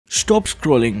Stop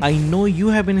scrolling. I know you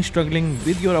have been struggling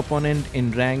with your opponent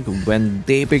in rank when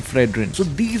they pick Fredrinn. So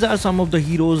these are some of the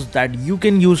heroes that you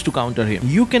can use to counter him.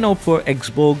 You can opt for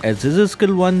Xbog as his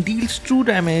skill 1 deals true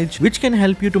damage, which can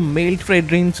help you to melt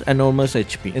Fredrinn's enormous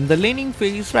HP. In the laning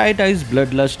phase, prioritize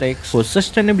Bloodlust X for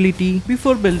sustainability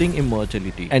before building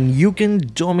immortality, and you can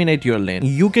dominate your lane.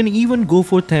 You can even go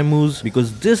for Thamuz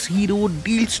because this hero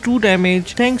deals true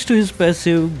damage thanks to his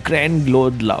passive Grand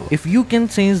Glowed Love. If you can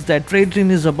sense that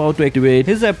Fredrinn is about to activate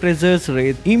his Appraiser's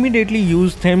Wraith, immediately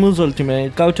use Thamuz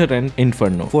ultimate Counter and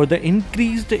Inferno for the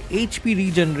increased HP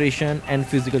regeneration and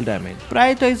physical damage.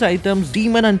 Prioritize items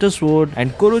Demon Hunter Sword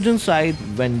and Corrosion Scythe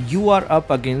when you are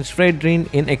up against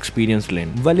Fredrinn in experienced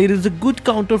lane. While it is a good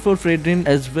counter for Fredrinn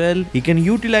as well, he can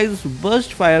utilize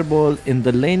Burst Fireball in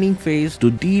the laning phase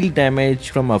to deal damage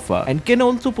from afar, and can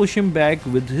also push him back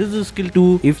with his skill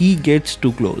 2 if he gets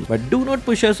too close. But do not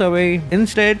push us away.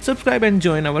 Instead, subscribe and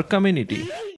join our community.